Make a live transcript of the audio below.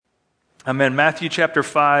I'm in Matthew chapter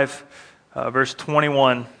 5, verse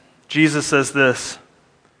 21. Jesus says this,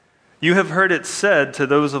 "You have heard it said to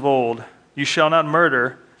those of old, 'You shall not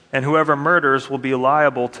murder, and whoever murders will be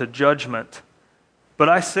liable to judgment.' But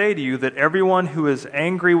I say to you that everyone who is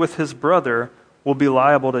angry with his brother will be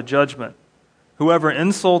liable to judgment. Whoever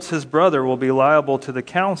insults his brother will be liable to the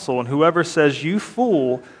council, and whoever says, 'You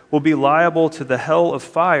fool,' will be liable to the hell of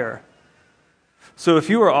fire. So if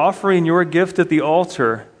you are offering your gift at the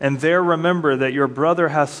altar, and there remember that your brother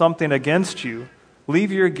has something against you,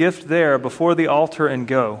 leave your gift there before the altar and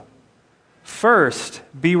go. First,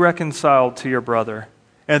 be reconciled to your brother,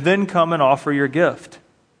 and then come and offer your gift.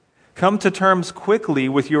 Come to terms quickly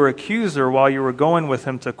with your accuser while you are going with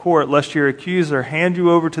him to court, lest your accuser hand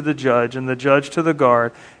you over to the judge, and the judge to the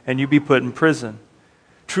guard, and you be put in prison.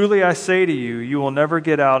 Truly I say to you, you will never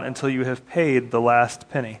get out until you have paid the last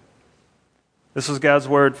penny." This is God's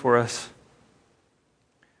word for us.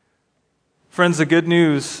 Friends, the good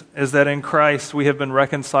news is that in Christ we have been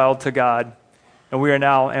reconciled to God, and we are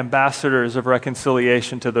now ambassadors of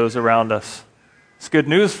reconciliation to those around us. It's good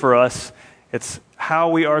news for us. It's how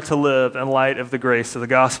we are to live in light of the grace of the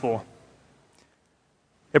gospel.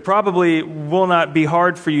 It probably will not be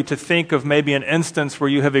hard for you to think of maybe an instance where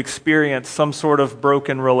you have experienced some sort of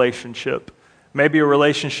broken relationship, maybe a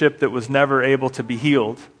relationship that was never able to be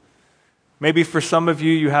healed. Maybe for some of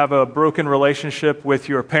you, you have a broken relationship with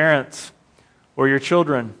your parents or your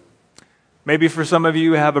children. Maybe for some of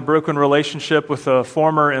you, you have a broken relationship with a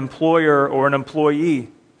former employer or an employee.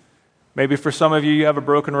 Maybe for some of you, you have a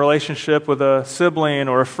broken relationship with a sibling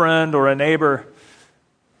or a friend or a neighbor.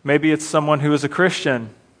 Maybe it's someone who is a Christian.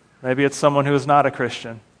 Maybe it's someone who is not a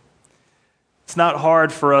Christian. It's not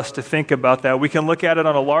hard for us to think about that. We can look at it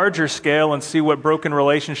on a larger scale and see what broken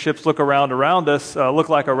relationships look like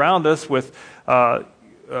around us with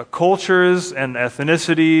cultures and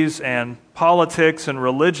ethnicities and politics and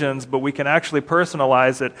religions, but we can actually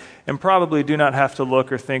personalize it and probably do not have to look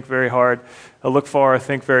far or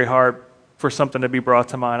think very hard for something to be brought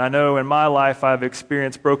to mind. I know in my life I've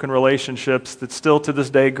experienced broken relationships that still to this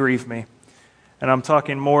day grieve me. And I'm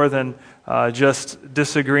talking more than just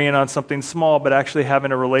disagreeing on something small, but actually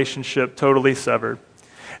having a relationship totally severed.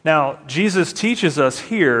 Now, Jesus teaches us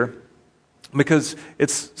here because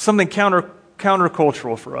it's something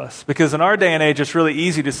countercultural for us. Because in our day and age, it's really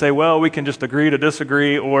easy to say, well, we can just agree to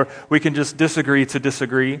disagree, or we can just disagree to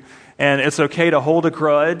disagree. And it's okay to hold a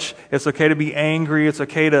grudge. It's okay to be angry. It's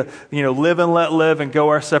okay to, live and let live and go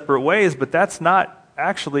our separate ways. But that's not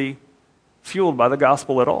actually fueled by the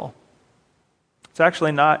gospel at all. It's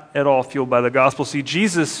actually not at all fueled by the gospel. See,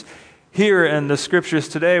 Jesus here in the scriptures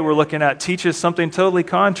today we're looking at teaches something totally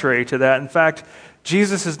contrary to that. In fact,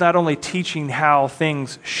 Jesus is not only teaching how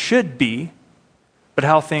things should be, but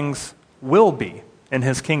how things will be in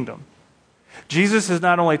his kingdom. Jesus is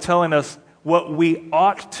not only telling us what we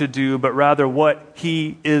ought to do, but rather what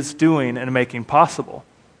he is doing and making possible.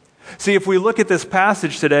 See, if we look at this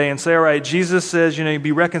passage today and say, all right, Jesus says,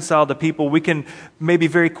 be reconciled to people, we can maybe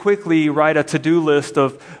very quickly write a to-do list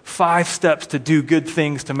of 5 steps to do good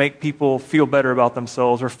things to make people feel better about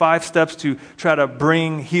themselves, or 5 steps to try to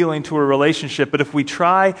bring healing to a relationship. But if we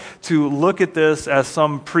try to look at this as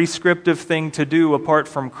some prescriptive thing to do apart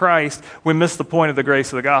from Christ, we miss the point of the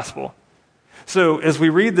grace of the gospel. So as we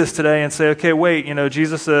read this today and say, okay, wait,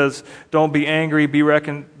 Jesus says, don't be angry, be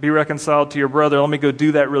reconciled to your brother. Let me go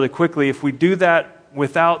do that really quickly. If we do that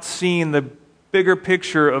without seeing the bigger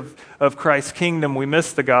picture of Christ's kingdom, we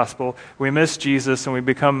miss the gospel, we miss Jesus, and we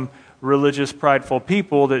become religious, prideful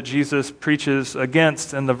people that Jesus preaches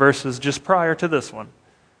against in the verses just prior to this one.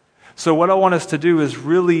 So what I want us to do is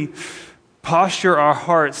really posture our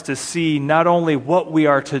hearts to see not only what we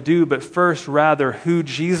are to do, but first, rather, who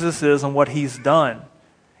Jesus is and what he's done,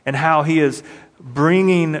 and how he is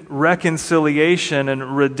bringing reconciliation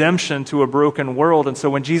and redemption to a broken world. And so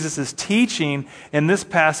when Jesus is teaching in this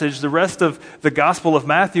passage, the rest of the Gospel of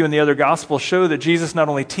Matthew and the other Gospels show that Jesus not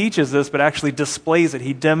only teaches this, but actually displays it.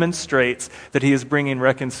 He demonstrates that he is bringing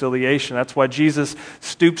reconciliation. That's why Jesus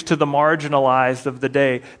stoops to the marginalized of the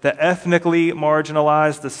day, the ethnically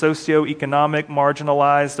marginalized, the socioeconomic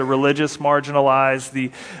marginalized, the religious marginalized, the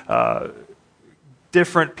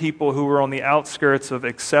different people who were on the outskirts of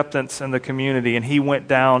acceptance in the community. And he went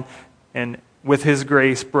down and with his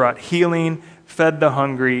grace brought healing, fed the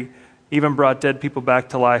hungry, even brought dead people back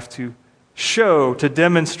to life to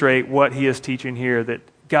demonstrate what he is teaching here, that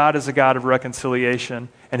God is a God of reconciliation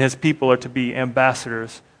and his people are to be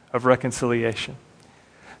ambassadors of reconciliation.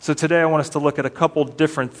 So today I want us to look at a couple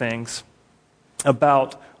different things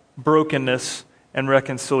about brokenness and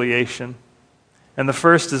reconciliation. And the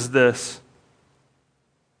first is this: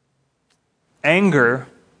 Anger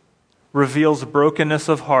reveals brokenness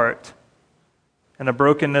of heart and a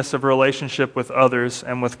brokenness of relationship with others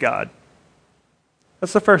and with God.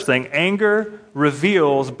 That's the first thing. Anger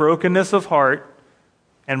reveals brokenness of heart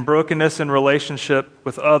and brokenness in relationship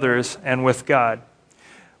with others and with God.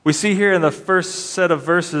 We see here in the first set of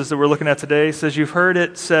verses that we're looking at today, it says, "You've heard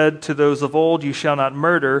it said to those of old, you shall not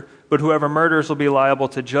murder, but whoever murders will be liable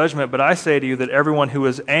to judgment. But I say to you that everyone who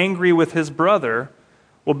is angry with his brother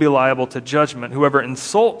will be liable to judgment. Whoever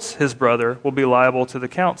insults his brother will be liable to the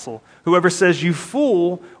council. Whoever says, you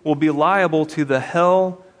fool, will be liable to the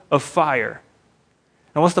hell of fire."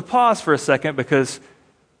 I want us to pause for a second because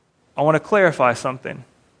I want to clarify something.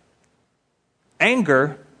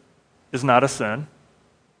 Anger is not a sin,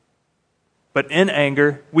 but in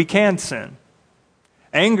anger, we can sin.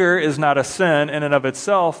 Anger is not a sin in and of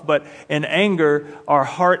itself, but in anger, our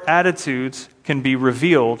heart attitudes can be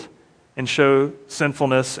revealed and show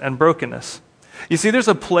sinfulness and brokenness. You see, there's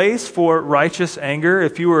a place for righteous anger.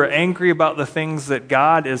 If you are angry about the things that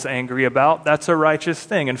God is angry about, that's a righteous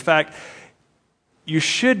thing. In fact, you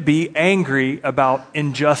should be angry about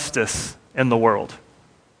injustice in the world.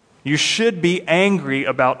 You should be angry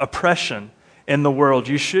about oppression in the world.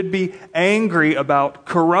 You should be angry about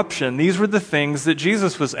corruption. These were the things that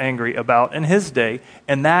Jesus was angry about in his day,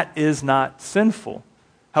 and that is not sinful.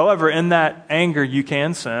 However, in that anger, you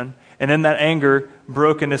can sin, and in that anger,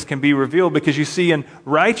 brokenness can be revealed, because you see, in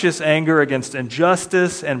righteous anger against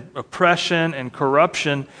injustice and oppression and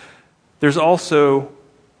corruption, there's also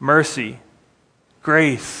mercy,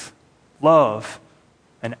 grace, love,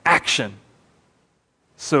 and action.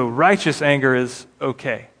 So righteous anger is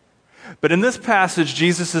okay. But in this passage,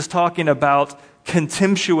 Jesus is talking about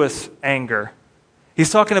contemptuous anger. He's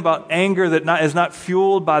talking about anger that is not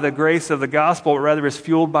fueled by the grace of the gospel, but rather is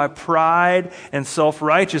fueled by pride and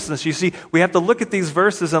self-righteousness. You see, we have to look at these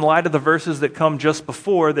verses in light of the verses that come just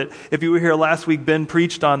before. That if you were here last week, Ben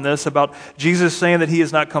preached on this, about Jesus saying that he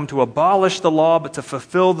has not come to abolish the law, but to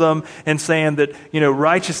fulfill them, and saying that,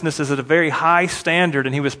 righteousness is at a very high standard.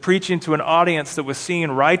 And he was preaching to an audience that was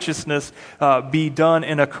seeing righteousness be done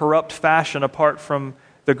in a corrupt fashion apart from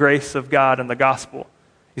the grace of God and the gospel.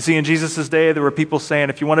 You see, in Jesus' day, there were people saying,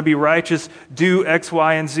 if you want to be righteous, do X,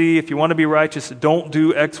 Y, and Z. If you want to be righteous, don't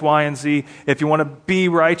do X, Y, and Z. If you want to be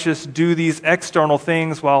righteous, do these external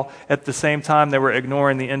things, while at the same time they were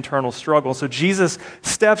ignoring the internal struggle. So Jesus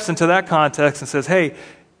steps into that context and says, hey,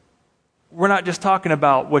 we're not just talking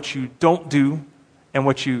about what you don't do and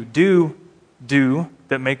what you do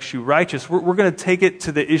that makes you righteous. We're going to take it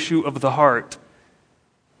to the issue of the heart.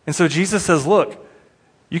 And so Jesus says, look,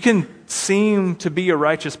 you can seem to be a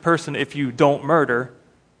righteous person if you don't murder,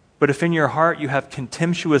 but if in your heart you have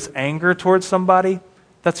contemptuous anger towards somebody,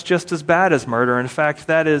 that's just as bad as murder. In fact,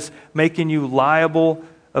 that is making you liable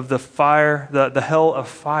of the fire, the hell of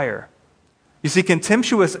fire. You see,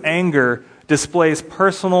 contemptuous anger displays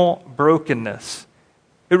personal brokenness.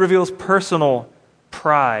 It reveals personal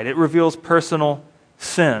pride. It reveals personal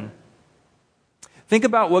sin. Think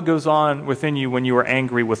about what goes on within you when you are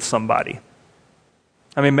angry with somebody.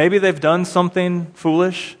 I mean, maybe they've done something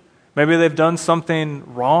foolish. Maybe they've done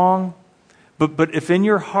something wrong. But if in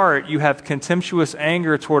your heart you have contemptuous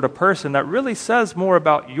anger toward a person, that really says more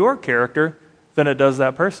about your character than it does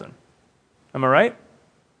that person. Am I right?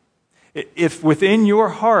 If within your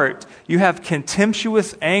heart you have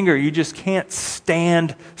contemptuous anger, you just can't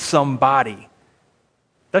stand somebody,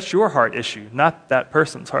 that's your heart issue, not that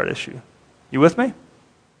person's heart issue. You with me?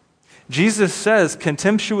 Jesus says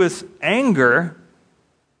contemptuous anger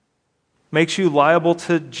makes you liable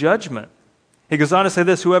to judgment. He goes on to say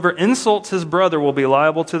this, whoever insults his brother will be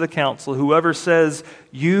liable to the council. Whoever says,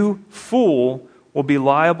 you fool, will be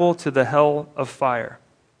liable to the hell of fire.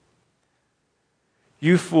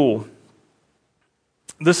 You fool.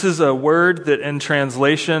 This is a word that in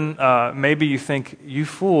translation, maybe you think, you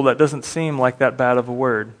fool, that doesn't seem like that bad of a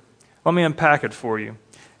word. Let me unpack it for you.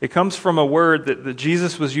 It comes from a word that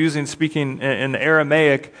Jesus was using, speaking in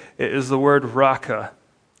Aramaic, is the word raka,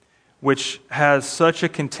 which has such a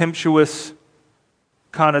contemptuous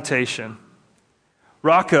connotation.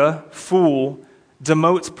 Raka, fool,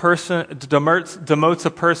 demotes a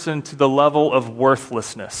person to the level of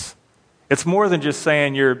worthlessness. It's more than just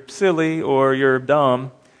saying you're silly or you're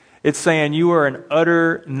dumb. It's saying you are an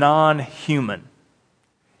utter non-human.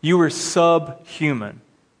 You are subhuman.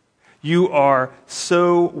 You are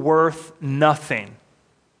so worth nothing.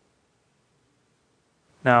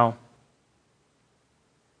 Now,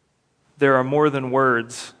 there are more than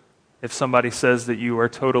words if somebody says that you are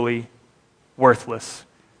totally worthless,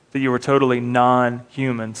 that you are totally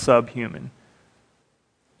non-human, subhuman.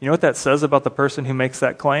 You know what that says about the person who makes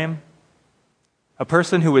that claim? A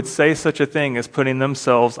person who would say such a thing is putting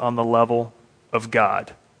themselves on the level of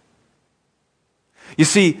God. You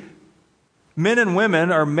see, men and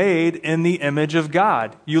women are made in the image of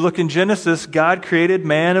God. You look in Genesis, God created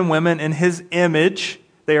man and women in His image.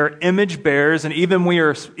 They are image bearers, and even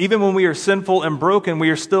when we are sinful and broken,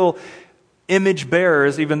 we are still image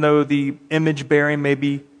bearers, even though the image bearing may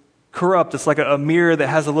be corrupt. It's like a mirror that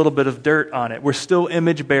has a little bit of dirt on it. We're still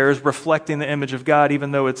image bearers reflecting the image of God,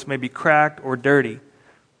 even though it's maybe cracked or dirty.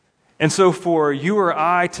 And so for you or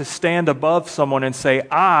I to stand above someone and say,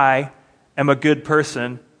 I am a good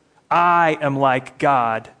person, I am like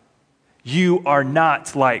God. You are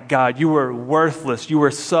not like God. You are worthless. You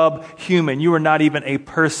are subhuman. You are not even a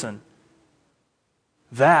person.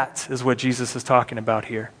 That is what Jesus is talking about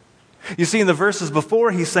here. You see, in the verses before,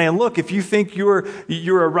 he's saying, look, if you think you're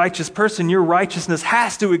a righteous person, your righteousness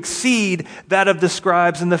has to exceed that of the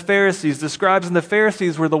scribes and the Pharisees. The scribes and the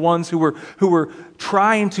Pharisees were the ones who were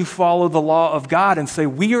trying to follow the law of God and say,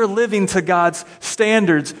 we are living to God's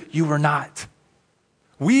standards. You are not.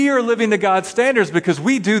 We are living to God's standards because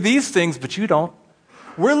we do these things, but you don't.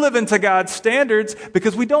 We're living to God's standards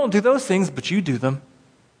because we don't do those things, but you do them.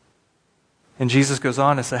 And Jesus goes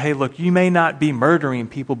on and says, hey, look, you may not be murdering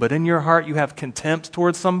people, but in your heart you have contempt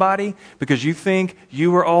towards somebody because you think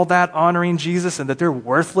you are all that honoring Jesus and that they're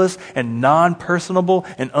worthless and non-personable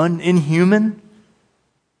and inhuman.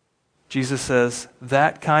 Jesus says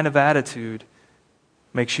that kind of attitude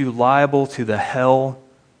makes you liable to the hell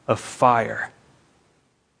of fire.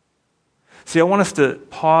 See, I want us to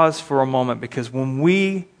pause for a moment because when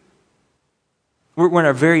we're in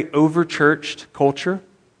a very over-churched culture.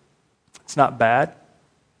 It's not bad,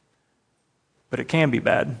 but it can be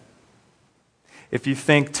bad. If you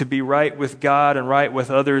think to be right with God and right with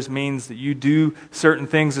others means that you do certain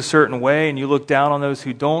things a certain way and you look down on those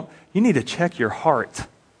who don't, you need to check your heart.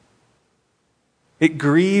 It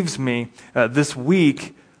grieves me this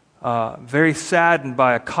week, very saddened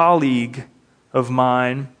by a colleague of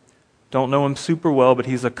mine. Don't know him super well, but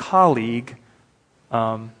he's a colleague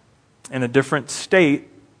in a different state,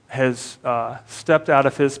 has stepped out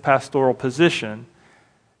of his pastoral position.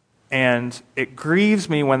 And it grieves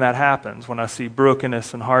me when that happens, when I see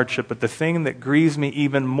brokenness and hardship. But the thing that grieves me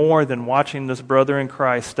even more than watching this brother in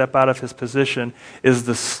Christ step out of his position is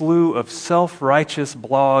the slew of self-righteous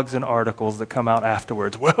blogs and articles that come out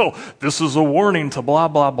afterwards. Well, this is a warning to blah,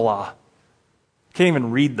 blah, blah. Can't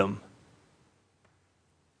even read them.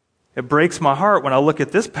 It breaks my heart when I look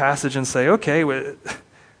at this passage and say, okay,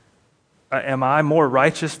 am I more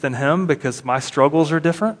righteous than him because my struggles are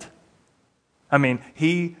different? I mean,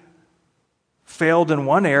 he failed in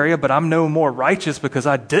one area, but I'm no more righteous because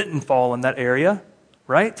I didn't fall in that area,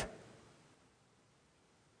 right?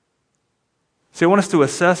 See, I want us to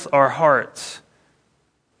assess our hearts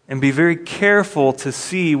and be very careful to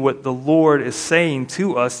see what the Lord is saying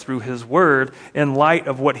to us through His Word in light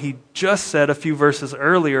of what He just said a few verses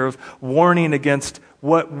earlier of warning against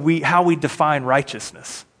how we define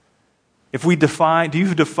righteousness. Do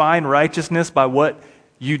you define righteousness by what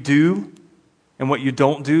you do and what you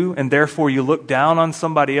don't do, and therefore you look down on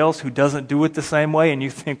somebody else who doesn't do it the same way, and you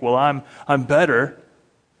think, well, I'm better?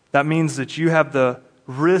 That means that you have the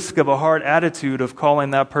risk of a hard attitude of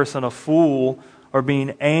calling that person a fool or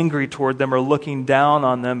being angry toward them or looking down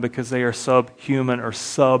on them because they are subhuman or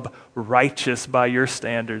sub-righteous by your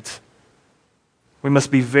standards. We must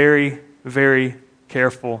be very, very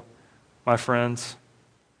careful, my friends.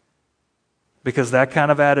 Because that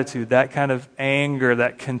kind of attitude, that kind of anger,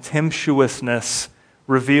 that contemptuousness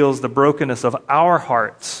reveals the brokenness of our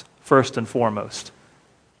hearts first and foremost.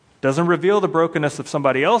 It doesn't reveal the brokenness of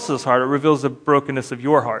somebody else's heart, it reveals the brokenness of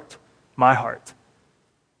your heart, my heart.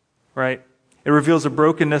 Right? It reveals a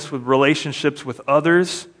brokenness with relationships with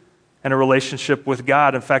others and a relationship with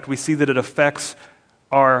God. In fact, we see that it affects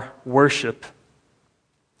our worship.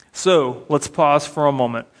 So, let's pause for a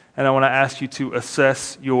moment. And I want to ask you to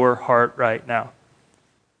assess your heart right now.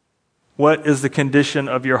 What is the condition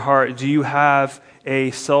of your heart? Do you have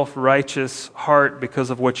a self-righteous heart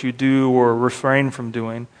because of what you do or refrain from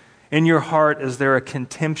doing? In your heart, is there a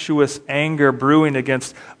contemptuous anger brewing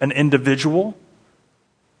against an individual?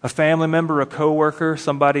 A family member, a coworker,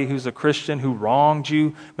 somebody who's a Christian who wronged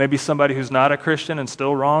you? Maybe somebody who's not a Christian and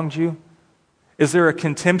still wronged you? Is there a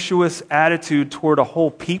contemptuous attitude toward a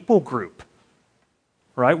whole people group?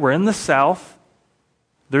 Right? We're in the South.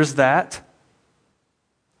 There's that.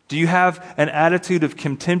 Do you have an attitude of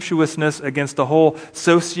contemptuousness against the whole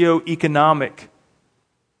socioeconomic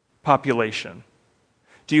population?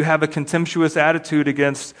 Do you have a contemptuous attitude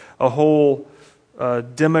against a whole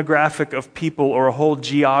demographic of people or a whole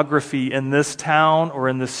geography in this town or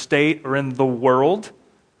in this state or in the world?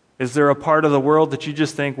 Is there a part of the world that you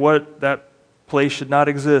just think, that place should not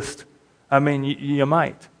exist? I mean, you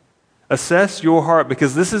might. Assess your heart,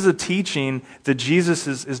 because this is a teaching that Jesus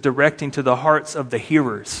is directing to the hearts of the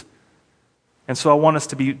hearers. And so I want us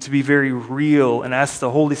to be very real and ask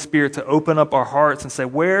the Holy Spirit to open up our hearts and say,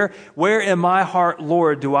 where in my heart,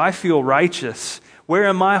 Lord, do I feel righteous? Where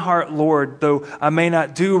in my heart, Lord, though I may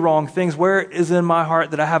not do wrong things, where is in my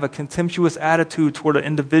heart that I have a contemptuous attitude toward an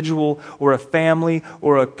individual or a family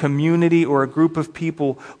or a community or a group of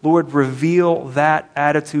people? Lord, reveal that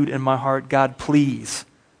attitude in my heart, God, please.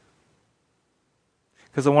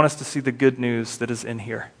 Because I want us to see the good news that is in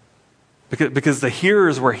here. Because the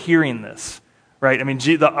hearers were hearing this, right? I mean,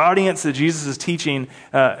 the audience that Jesus is teaching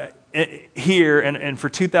here, and for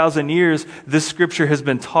 2,000 years, this scripture has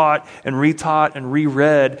been taught and retaught and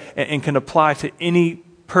reread and can apply to any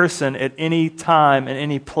person at any time, in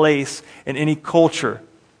any place, in any culture.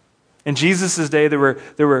 In Jesus' day, there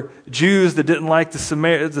were Jews that didn't like the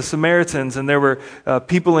Samaritans, and there were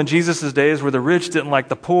people in Jesus' days where the rich didn't like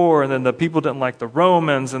the poor, and then the people didn't like the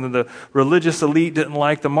Romans, and then the religious elite didn't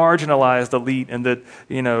like the marginalized elite, and that,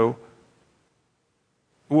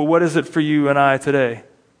 what is it for you and I today?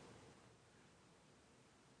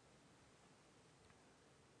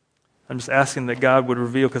 I'm just asking that God would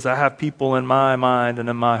reveal, because I have people in my mind and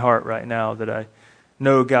in my heart right now that I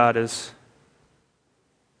know God is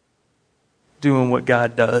doing what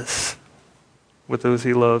God does with those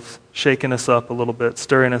he loves, shaking us up a little bit,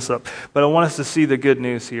 stirring us up. But I want us to see the good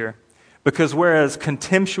news here. Because whereas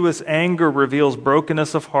contemptuous anger reveals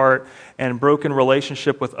brokenness of heart and broken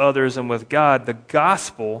relationship with others and with God, the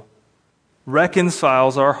gospel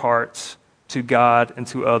reconciles our hearts to God and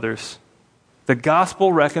to others. The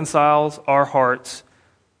gospel reconciles our hearts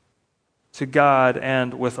to God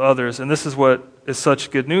and with others. And this is what is such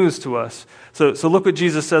good news to us. So look what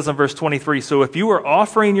Jesus says in verse 23. So if you are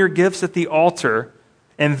offering your gifts at the altar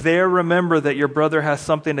and there remember that your brother has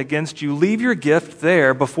something against you, leave your gift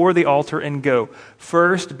there before the altar and go.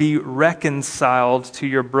 First be reconciled to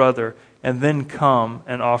your brother and then come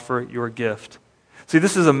and offer your gift. See,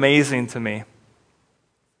 this is amazing to me.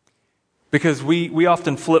 Because we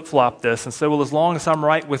often flip-flop this and say, well, as long as I'm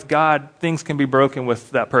right with God, things can be broken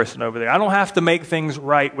with that person over there. I don't have to make things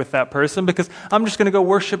right with that person because I'm just going to go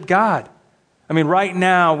worship God. I mean, right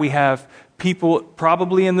now we have people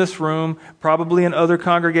probably in this room, probably in other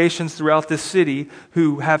congregations throughout this city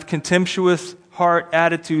who have contemptuous heart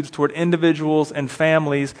attitudes toward individuals and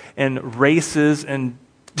families and races and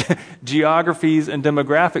geographies and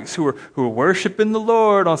demographics who are worshiping the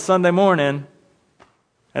Lord on Sunday morning.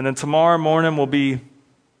 And then tomorrow morning will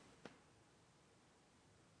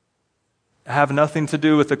have nothing to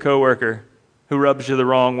do with a coworker who rubs you the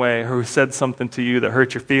wrong way or who said something to you that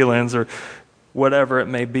hurt your feelings or whatever it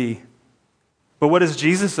may be. But what does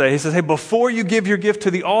Jesus say? He says, hey, before you give your gift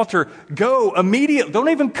to the altar, go immediately. Don't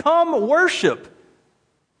even come worship.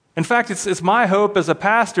 In fact, it's my hope as a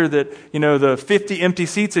pastor that, the 50 empty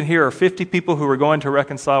seats in here are 50 people who are going to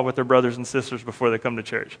reconcile with their brothers and sisters before they come to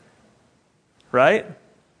church. Right?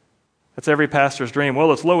 That's every pastor's dream.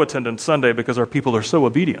 Well, it's low attendance Sunday because our people are so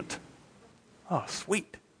obedient. Oh,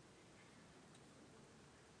 sweet.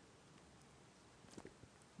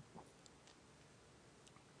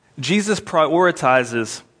 Jesus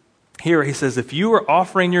prioritizes here. He says, if you are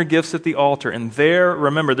offering your gifts at the altar, and there,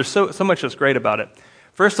 remember, there's so much that's great about it.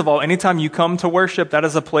 First of all, anytime you come to worship, that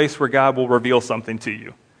is a place where God will reveal something to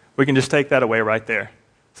you. We can just take that away right there.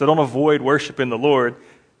 So don't avoid worshiping the Lord.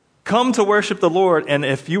 Come to worship the Lord, and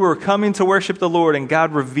if you are coming to worship the Lord and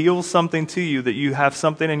God reveals something to you, that you have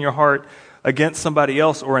something in your heart against somebody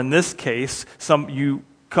else, or in this case, you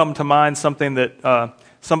come to mind something that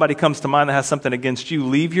somebody comes to mind that has something against you,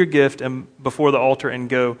 leave your gift and before the altar and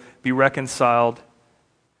go be reconciled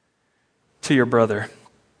to your brother.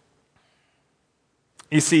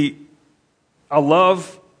 You see, I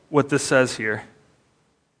love what this says here.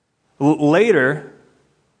 Later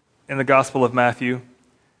in the Gospel of Matthew,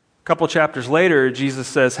 a couple chapters later, Jesus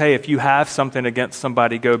says, hey, if you have something against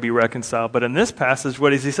somebody, go be reconciled. But in this passage,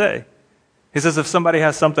 what does he say? He says, if somebody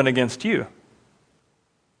has something against you.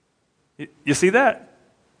 You see that?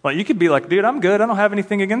 Like, you could be like, dude, I'm good. I don't have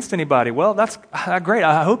anything against anybody. Well, that's great.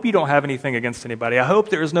 I hope you don't have anything against anybody. I hope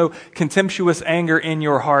there is no contemptuous anger in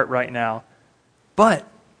your heart right now. But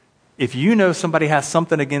if you know somebody has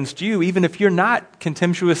something against you, even if you're not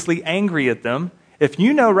contemptuously angry at them, if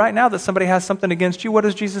you know right now that somebody has something against you, what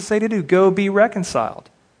does Jesus say to do? Go be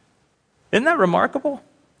reconciled. Isn't that remarkable?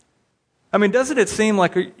 I mean, doesn't it seem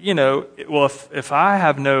like, well, if I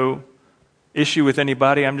have no issue with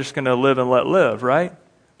anybody, I'm just going to live and let live, right?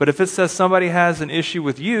 But if it says somebody has an issue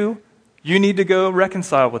with you, you need to go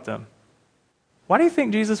reconcile with them. Why do you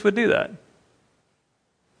think Jesus would do that?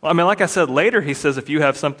 Well, I mean, like I said, later he says if you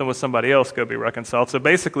have something with somebody else, go be reconciled. So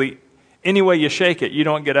basically, any way you shake it, you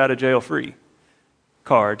don't get out of jail free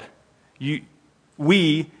card.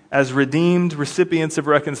 We, as redeemed recipients of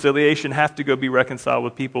reconciliation, have to go be reconciled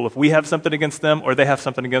with people. If we have something against them or they have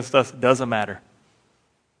something against us, it doesn't matter.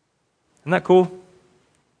 Isn't that cool?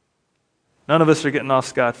 None of us are getting off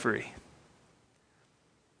scot-free.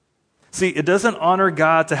 See, it doesn't honor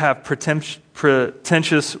God to have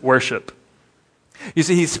pretentious worship. You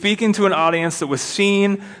see, he's speaking to an audience that was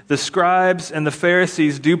seeing the scribes and the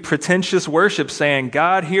Pharisees do pretentious worship, saying,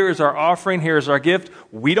 God, here is our offering, here is our gift.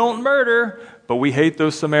 We don't murder, but we hate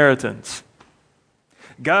those Samaritans.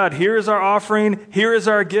 God, here is our offering, here is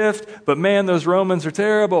our gift, but man, those Romans are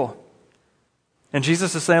terrible. And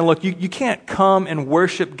Jesus is saying, look, you can't come and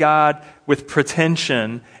worship God with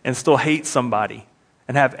pretension and still hate somebody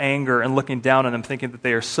and have anger and looking down on them, thinking that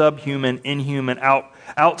they are subhuman, inhuman,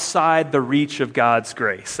 outside the reach of God's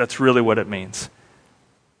grace. That's really what it means.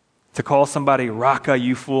 To call somebody Raka,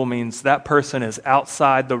 you fool, means that person is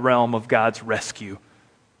outside the realm of God's rescue.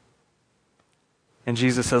 And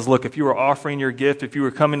Jesus says, look, if you are offering your gift, if you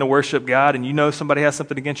were coming to worship God and you know somebody has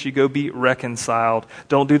something against you, go be reconciled.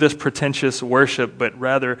 Don't do this pretentious worship, but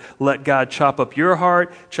rather let God chop up your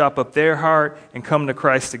heart, chop up their heart, and come to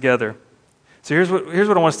Christ together. So here's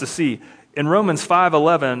what I want us to see. In Romans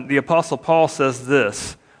 5:11, the Apostle Paul says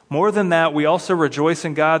this, more than that, we also rejoice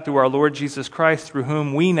in God through our Lord Jesus Christ, through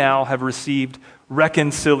whom we now have received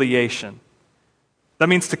reconciliation. That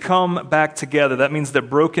means to come back together. That means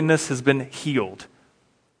that brokenness has been healed.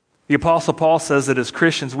 The Apostle Paul says that as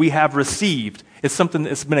Christians, we have received. It's something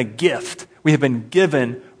that's been a gift. We have been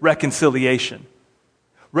given reconciliation.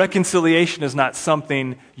 Reconciliation is not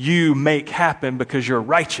something you make happen because you're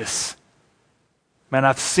righteous. Man,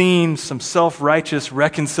 I've seen some self-righteous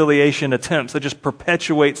reconciliation attempts that just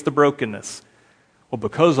perpetuates the brokenness. Well,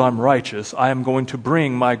 because I'm righteous, I am going to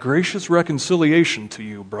bring my gracious reconciliation to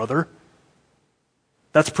you, brother.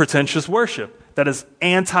 That's pretentious worship. That is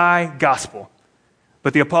anti-gospel.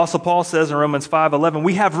 But the Apostle Paul says in Romans 5:11,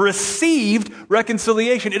 we have received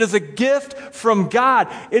reconciliation. It is a gift from God.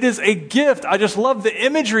 It is a gift. I just love the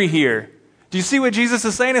imagery here. Do you see what Jesus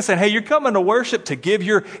is saying? He's saying, hey, you're coming to worship to give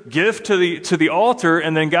your gift to the altar,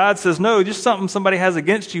 and then God says, no, just something somebody has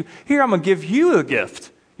against you. Here, I'm going to give you a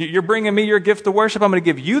gift. You're bringing me your gift of worship. I'm going to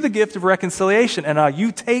give you the gift of reconciliation, and now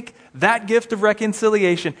you take that gift of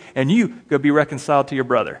reconciliation, and you go be reconciled to your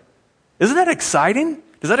brother. Isn't that exciting?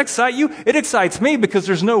 Does that excite you? It excites me because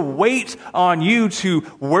there's no weight on you to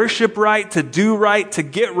worship right, to do right, to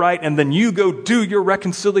get right, and then you go do your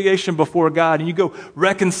reconciliation before God, and you go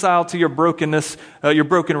reconcile to your brokenness, your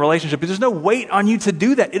broken relationship. There's no weight on you to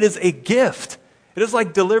do that. It is a gift. It is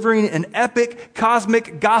like delivering an epic,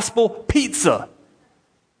 cosmic gospel pizza.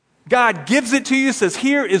 God gives it to you, says,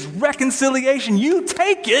 here is reconciliation. You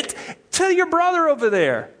take it to your brother over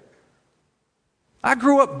there. I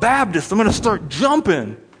grew up Baptist. I'm going to start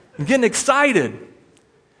jumping and getting excited.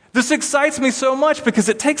 This excites me so much because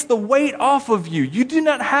it takes the weight off of you. You do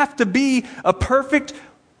not have to be a perfect,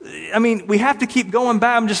 we have to keep going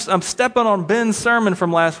back. I'm stepping on Ben's sermon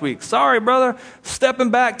from last week. Sorry, brother.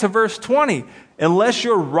 Stepping back to verse 20. Unless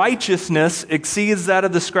your righteousness exceeds that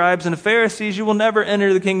of the scribes and the Pharisees, you will never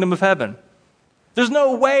enter the kingdom of heaven. There's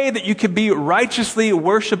no way that you could be righteously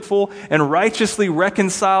worshipful and righteously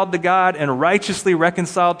reconciled to God and righteously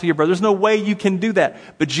reconciled to your brother. There's no way you can do that.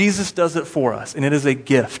 But Jesus does it for us, and it is a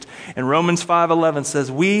gift. And Romans 5:11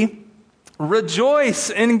 says, we rejoice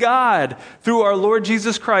in God through our Lord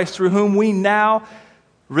Jesus Christ, through whom we now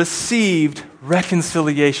received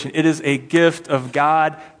reconciliation. It is a gift of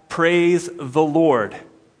God. Praise the Lord.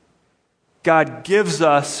 God gives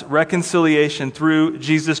us reconciliation through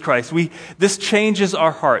Jesus Christ. This changes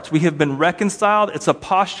our hearts. We have been reconciled. It's a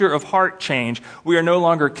posture of heart change. We are no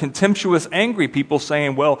longer contemptuous, angry people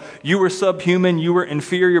saying, well, you were subhuman, you were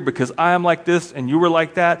inferior because I am like this and you were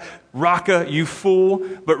like that. Raka, you fool.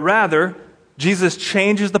 But rather, Jesus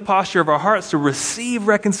changes the posture of our hearts to receive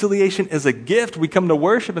reconciliation as a gift. We come to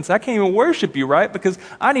worship and say, I can't even worship you, right? Because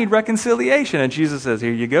I need reconciliation. And Jesus says,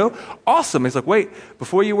 here you go. Awesome. He's like, wait,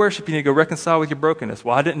 before you worship, you need to go reconcile with your brokenness.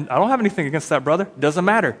 Well, I don't have anything against that brother. Doesn't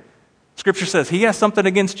matter. Scripture says he has something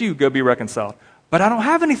against you. Go be reconciled. But I don't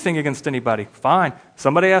have anything against anybody. Fine.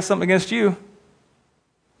 Somebody has something against you.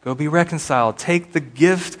 Go be reconciled. Take the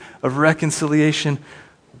gift of reconciliation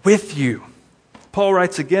with you. Paul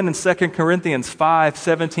writes again in 2 Corinthians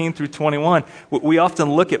 5:17 through 21. We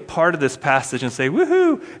often look at part of this passage and say,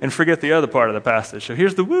 woohoo, and forget the other part of the passage. So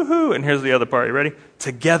here's the woohoo, and here's the other part. You ready?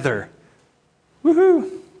 Together.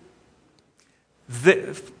 Woohoo.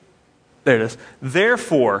 There it is.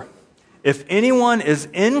 Therefore, if anyone is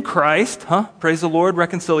in Christ, praise the Lord,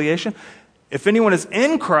 reconciliation. If anyone is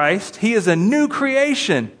in Christ, he is a new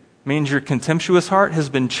creation. Means your contemptuous heart has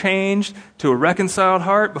been changed to a reconciled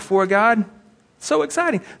heart before God. So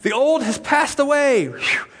exciting. The old has passed away.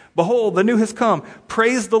 Whew. Behold, the new has come.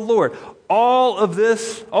 Praise the Lord. All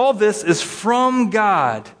this is from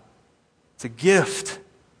God. It's a gift.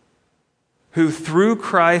 Who through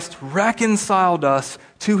Christ reconciled us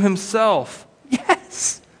to himself.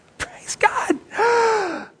 Yes. Praise God.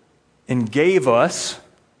 And gave us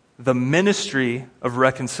the ministry of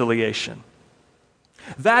reconciliation.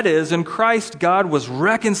 That is, in Christ, God was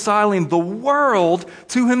reconciling the world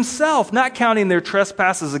to himself, not counting their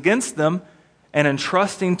trespasses against them, and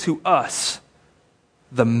entrusting to us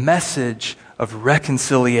the message of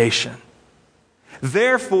reconciliation.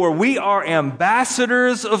 Therefore, we are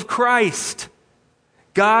ambassadors of Christ,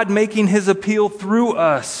 God making his appeal through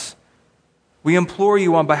us. We implore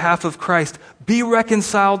you on behalf of Christ, be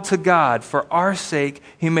reconciled to God. For our sake,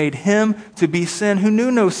 he made him to be sin who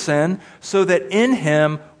knew no sin, so that in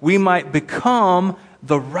him we might become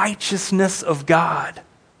the righteousness of God.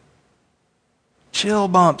 Chill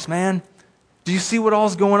bumps, man. Do you see what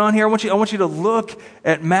all's going on here? I want you to look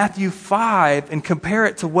at Matthew 5 and compare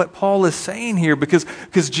it to what Paul is saying here, because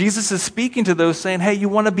Jesus is speaking to those saying, hey, you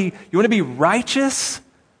want to be righteous?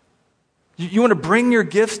 You want to bring your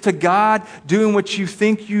gifts to God, doing what you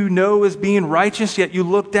think you know is being righteous, yet you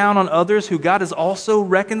look down on others who God is also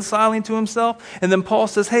reconciling to himself? And then Paul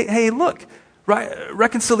says, hey, look,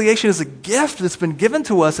 reconciliation is a gift that's been given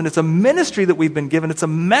to us, and it's a ministry that we've been given. It's a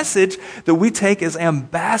message that we take as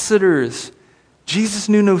ambassadors. Jesus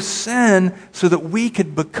knew no sin so that we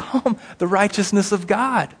could become the righteousness of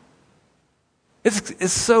God.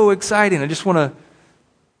 It's so exciting. I just want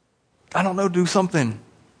to, do something.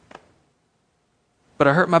 But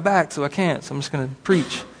I hurt my back, so I can't. So I'm just going to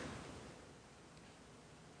preach.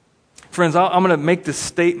 Friends, I'm going to make this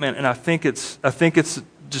statement, and I think it's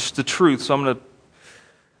just the truth. So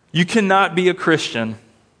you cannot be a Christian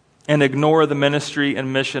and ignore the ministry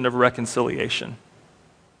and mission of reconciliation.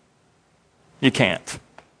 You can't.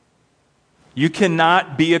 You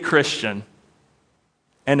cannot be a Christian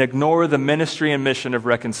and ignore the ministry and mission of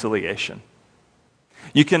reconciliation.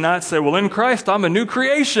 You cannot say, well, in Christ, I'm a new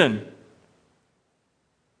creation,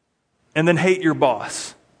 and then hate your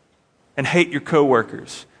boss, and hate your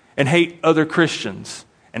coworkers, and hate other Christians,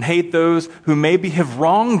 and hate those who maybe have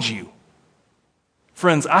wronged you.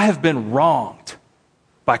 Friends, I have been wronged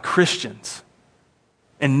by Christians.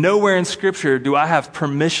 And nowhere in Scripture do I have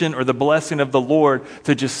permission or the blessing of the Lord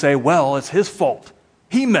to just say, well, it's his fault.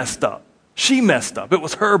 He messed up. She messed up. It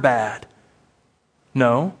was her bad.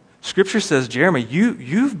 No. Scripture says, Jeremy,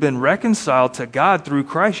 you've been reconciled to God through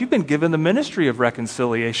Christ. You've been given the ministry of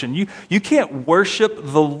reconciliation. You can't worship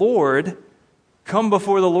the Lord, come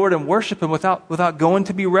before the Lord and worship him without going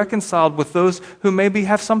to be reconciled with those who maybe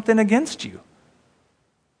have something against you.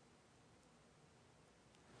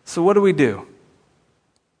 So what do we do?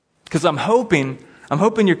 Because I'm hoping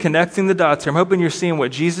you're connecting the dots here. I'm hoping you're seeing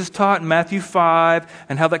what Jesus taught in Matthew 5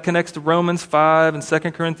 and how that connects to Romans 5 and 2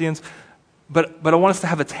 Corinthians. But I want us to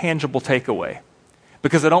have a tangible takeaway,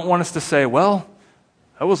 because I don't want us to say, well,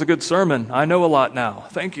 that was a good sermon. I know a lot now.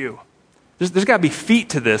 Thank you. There's got to be feet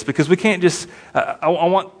to this, because we can't just, I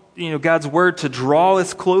want God's word to draw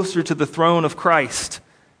us closer to the throne of Christ.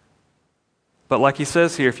 But like he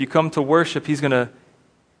says here, if you come to worship, he's going to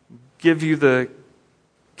give you the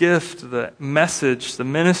gift, the message, the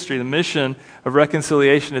ministry, the mission of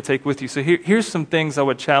reconciliation to take with you. So here's some things I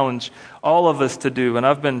would challenge all of us to do. And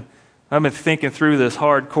I've been thinking through this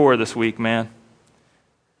hardcore this week, man.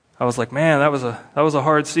 I was like, man, that was a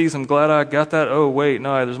hard season. I'm glad I got that. Oh, wait,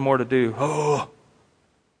 no, there's more to do. Oh.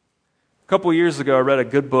 A couple of years ago, I read a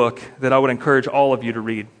good book that I would encourage all of you to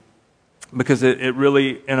read, because it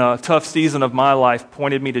really, in a tough season of my life,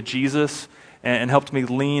 pointed me to Jesus and helped me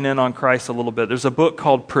lean in on Christ a little bit. There's a book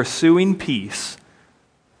called Pursuing Peace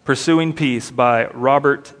by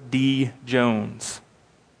Robert D. Jones.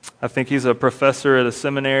 I think he's a professor at a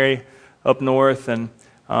seminary up north, and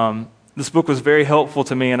this book was very helpful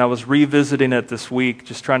to me, and I was revisiting it this week,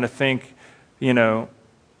 just trying to think,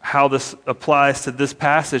 how this applies to this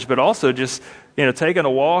passage, but also just, taking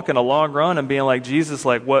a walk and a long run and being like, Jesus,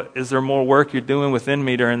 like, what is there more work you're doing within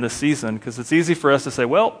me during this season? Because it's easy for us to say,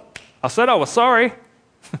 well, I said I was sorry.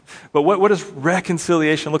 But what does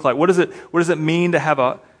reconciliation look like? What does it mean to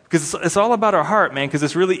have because it's all about our heart, man, because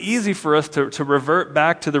it's really easy for us to revert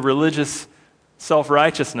back to the religious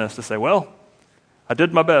self-righteousness, to say, well, I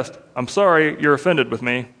did my best. I'm sorry you're offended with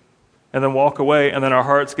me. And then walk away, and then our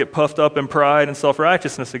hearts get puffed up in pride and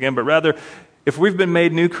self-righteousness again. But rather, if we've been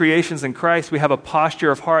made new creations in Christ, we have a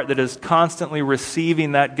posture of heart that is constantly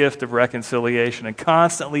receiving that gift of reconciliation and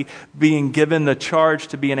constantly being given the charge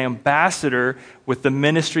to be an ambassador with the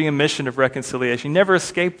ministry and mission of reconciliation. You never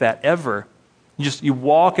escape that, ever. You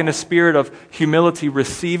walk in a spirit of humility,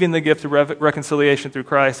 receiving the gift of reconciliation through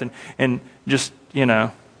Christ, and just,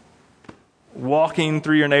 walking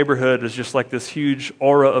through your neighborhood is just like this huge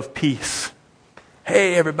aura of peace.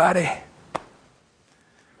 Hey, everybody.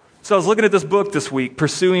 So I was looking at this book this week,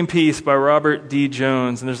 Pursuing Peace by Robert D.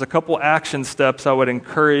 Jones, and there's a couple action steps I would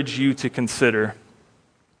encourage you to consider.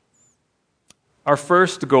 Our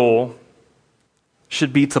first goal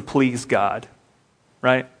should be to please God,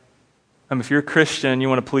 right? If you're a Christian, you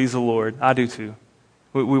want to please the Lord. I do too.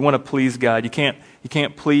 We want to please God. You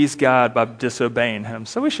can't please God by disobeying Him.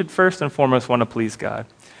 So we should first and foremost want to please God.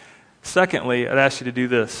 Secondly, I'd ask you to do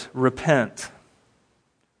this. Repent.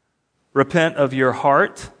 Repent of your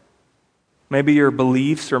heart, maybe your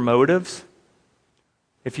beliefs or motives.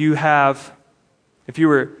 If you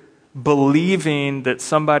were believing that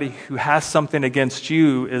somebody who has something against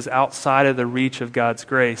you is outside of the reach of God's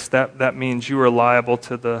grace, that means you are liable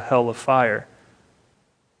to the hell of fire.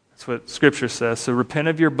 That's what Scripture says. So repent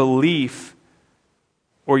of your belief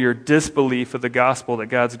or your disbelief of the gospel that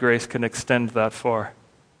God's grace can extend that far.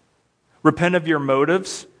 Repent of your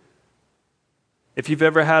motives. If you've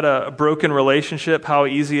ever had a broken relationship, how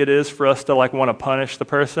easy it is for us to want to punish the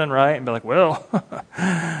person, right? And be like, well,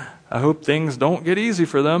 I hope things don't get easy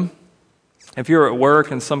for them. If you're at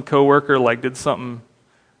work and some coworker did something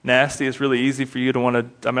nasty, it's really easy for you to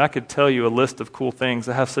want to, I could tell you a list of cool things.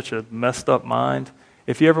 I have such a messed up mind.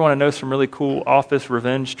 If you ever want to know some really cool office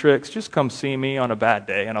revenge tricks, just come see me on a bad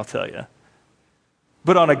day and I'll tell you.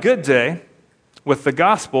 But on a good day, with the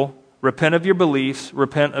gospel, repent of your beliefs,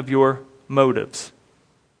 repent of your motives.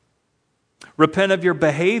 Repent of your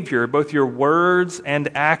behavior, both your words and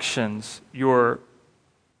actions, your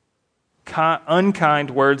unkind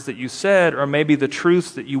words that you said, or maybe the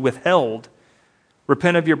truths that you withheld.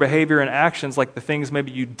 Repent of your behavior and actions, like the things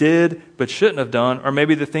maybe you did but shouldn't have done, or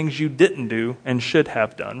maybe the things you didn't do and should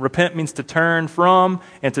have done. Repent means to turn from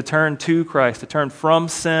and to turn to Christ, to turn from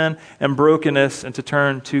sin and brokenness and to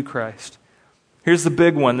turn to Christ. Here's the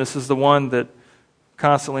big one. This is the one that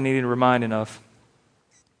constantly needing reminding of.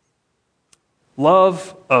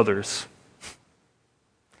 Love others.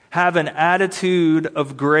 Have an attitude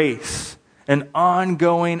of grace, an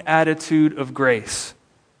ongoing attitude of grace.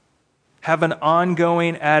 Have an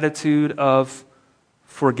ongoing attitude of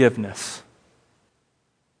forgiveness.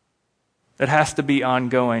 It has to be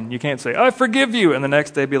ongoing. You can't say, I forgive you, and the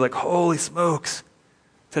next day be like, holy smokes,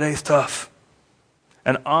 today's tough.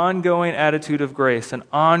 An ongoing attitude of grace, an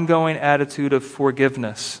ongoing attitude of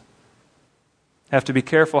forgiveness. You have to be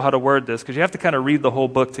careful how to word this, because you have to kind of read the whole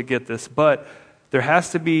book to get this, but there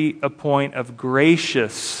has to be a point of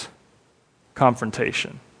gracious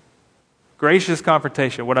confrontation. Gracious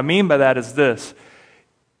confrontation. What I mean by that is this.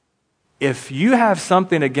 If you have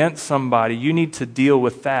something against somebody, you need to deal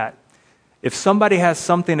with that. If somebody has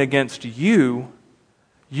something against you,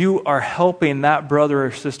 you are helping that brother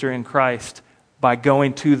or sister in Christ by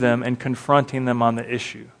going to them and confronting them on the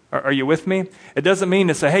issue. Are you with me? It doesn't mean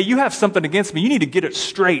to say, hey, you have something against me. You need to get it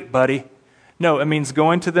straight, buddy. No, it means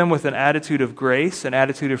going to them with an attitude of grace, an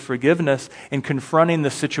attitude of forgiveness, and confronting the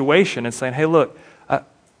situation and saying, hey, look,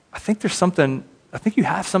 I think you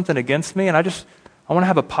have something against me, and I want to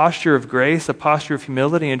have a posture of grace, a posture of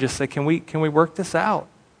humility, and just say, can we work this out?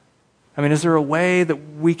 Is there a way that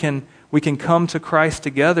we can come to Christ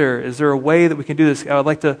together? Is there a way that we can do this? I would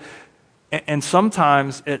like to, and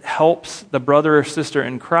sometimes it helps the brother or sister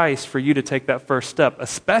in Christ for you to take that first step,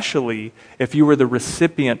 especially if you were the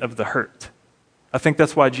recipient of the hurt. I think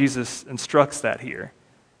that's why Jesus instructs that here.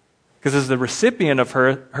 Because as the recipient of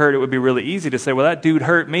hurt, it would be really easy to say, well, that dude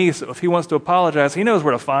hurt me, so if he wants to apologize, he knows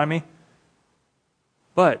where to find me.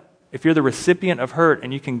 But if you're the recipient of hurt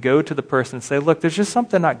and you can go to the person and say, look, there's just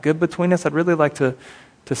something not good between us, I'd really like to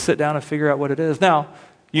sit down and figure out what it is. Now,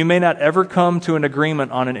 you may not ever come to an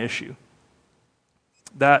agreement on an issue.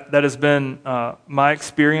 That has been my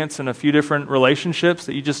experience in a few different relationships,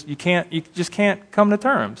 that you just can't come to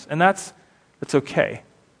terms. And that's okay.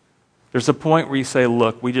 There's a point where you say,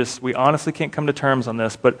 look, we honestly can't come to terms on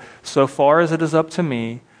this, but so far as it is up to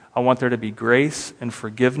me, I want there to be grace and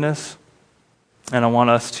forgiveness And I want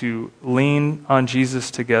us to lean on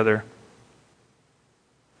Jesus together.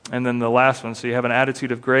 And then the last one, so you have an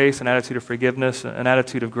attitude of grace, an attitude of forgiveness, an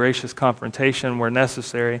attitude of gracious confrontation where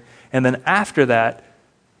necessary. And then after that,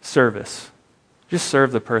 service. Just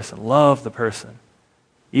serve the person. Love the person.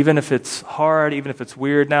 Even if it's hard, even if it's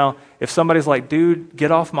weird. Now, if somebody's like, dude,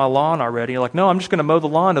 get off my lawn already. You're like, no, I'm just going to mow the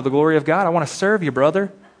lawn to the glory of God. I want to serve you,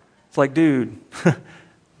 brother. It's like, dude,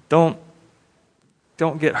 don't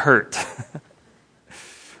get hurt.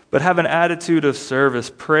 But have an attitude of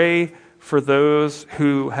service. Pray for those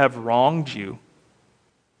who have wronged you.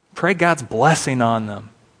 Pray God's blessing on them.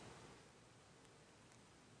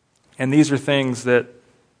 And these are things that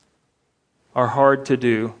are hard to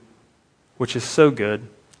do, which is so good,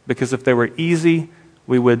 because if they were easy,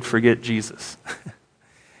 we would forget Jesus.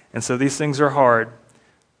 And so these things are hard.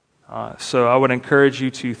 So I would encourage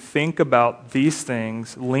you to think about these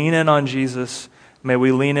things, lean in on Jesus. May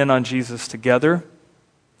we lean in on Jesus together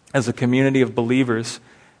as a community of believers.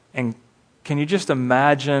 And can you just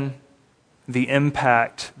imagine the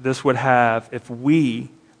impact this would have if we,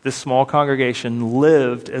 this small congregation,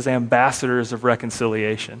 lived as ambassadors of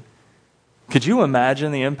reconciliation? Could you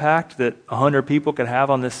imagine the impact that 100 people could have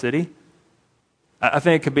on this city? I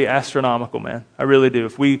think it could be astronomical, man. I really do.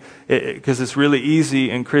 Because it's really easy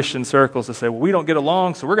in Christian circles to say, well, we don't get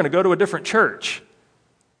along, so we're going to go to a different church.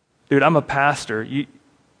 Dude, I'm a pastor.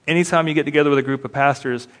 Anytime you get together with a group of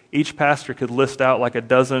pastors, each pastor could list out like a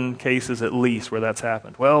dozen cases at least where that's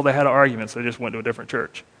happened. Well, they had an argument, so they just went to a different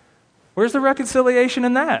church. Where's the reconciliation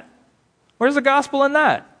in that? Where's the gospel in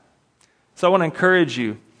that? So I want to encourage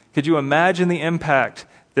you. Could you imagine the impact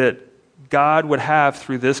that God would have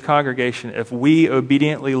through this congregation if we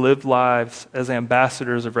obediently lived lives as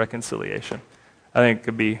ambassadors of reconciliation? I think it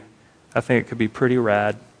could be pretty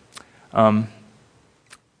rad.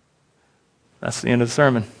 That's the end of the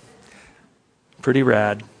sermon. Pretty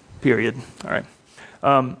rad, period. All right.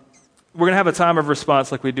 We're going to have a time of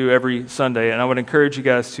response like we do every Sunday, and I would encourage you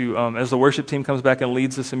guys to, as the worship team comes back and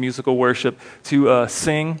leads us in musical worship, to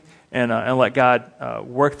sing and let God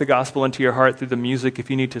work the gospel into your heart through the music. If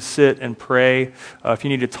you need to sit and pray, if you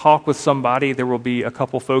need to talk with somebody, there will be a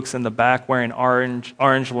couple folks in the back wearing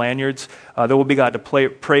orange lanyards. There will be God to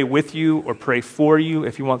pray with you or pray for you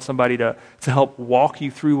if you want somebody to help walk you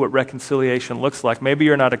through what reconciliation looks like. Maybe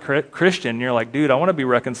you're not a Christian and you're like, dude, I want to be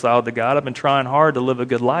reconciled to God. I've been trying hard to live a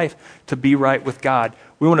good life to be right with God.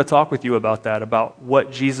 We want to talk with you about that, about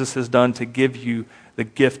what Jesus has done to give you the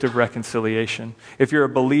gift of reconciliation. If you're a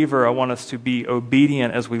believer, I want us to be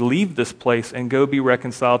obedient as we leave this place and go be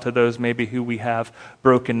reconciled to those maybe who we have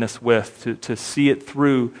brokenness with, to see it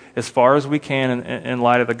through as far as we can in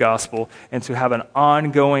light of the gospel, and to have an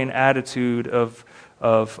ongoing attitude of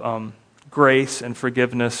grace and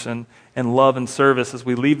forgiveness and love and service as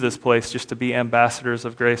we leave this place, just to be ambassadors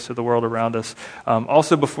of grace to the world around us.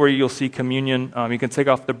 Also, before you'll see communion, you can take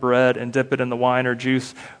off the bread and dip it in the wine or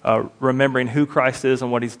juice, remembering who Christ is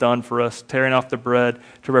and what he's done for us, tearing off the bread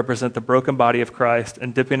to represent the broken body of Christ,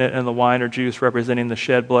 and dipping it in the wine or juice representing the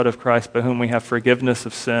shed blood of Christ, by whom we have forgiveness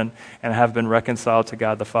of sin and have been reconciled to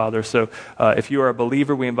God the Father. So if you are a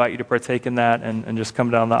believer, we invite you to partake in that and just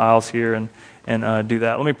come down the aisles here and do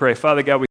that. Let me pray. Father God, we